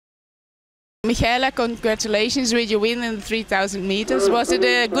Michaela, congratulations with your win in the 3000 meters. Was it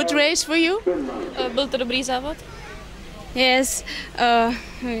a good race for you? Byl to dobrý závod? Yes,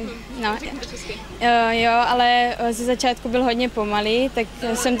 no, jo, ale ze začátku byl hodně pomalý, tak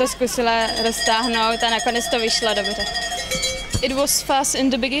jsem to zkusila roztáhnout a nakonec to vyšlo dobře. It was fast in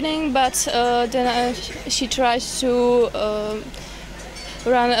the beginning, but then she tried to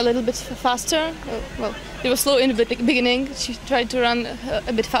run a little bit faster. Well, it was slow in the beginning. She tried to run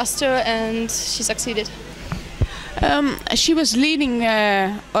a bit faster and she succeeded. She was leading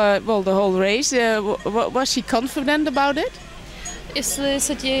well, the whole race. Was she confident about it? Jestli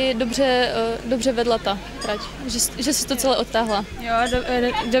se ti dobře vedla ta trať, že si to celé odtáhla. Jo,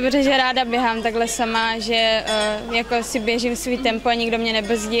 dobře, že ráda běhám takhle sama, že jako si běžím svý tempo a nikdo mě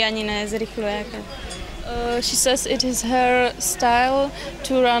nebrzdí ani nezrychluje. She says it is her style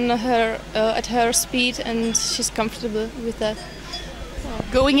to run at her speed and she's comfortable with that.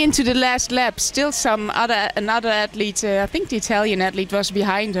 Going into the last lap, still another athlete, I think the Italian athlete was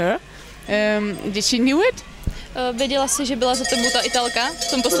behind her. Did she knew it? Věděla jsi, že byla za tebou ta Italka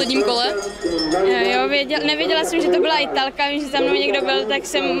v tom posledním kole? Jo, nevěděla jsem, že to byla Italka, vím, že za mnou někdo byl, tak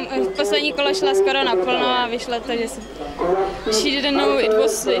jsem v poslední kolo šla skoro naplno a vyšlo to, že jsem... She didn't know it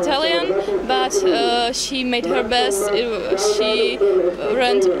was Italian, but she made her best. She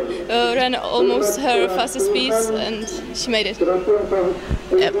ran almost her fastest speeds and she made it.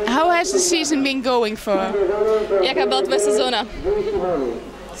 How has the season been going for her? Jaká byla tvoje sezóna?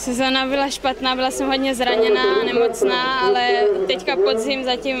 Sezóna byla špatná, byla jsem hodně zraněná, nemocná, ale teďka podzim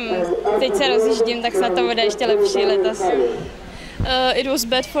teď se rozjíždím, tak snad to bude ještě lepší letos. It was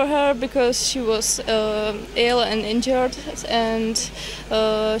bad for her because she was ill and injured and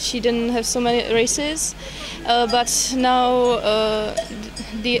she didn't have so many races. But now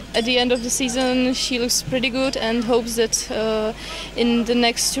at the end of the season she looks pretty good and hopes that in the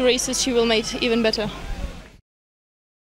next two races she will make even better.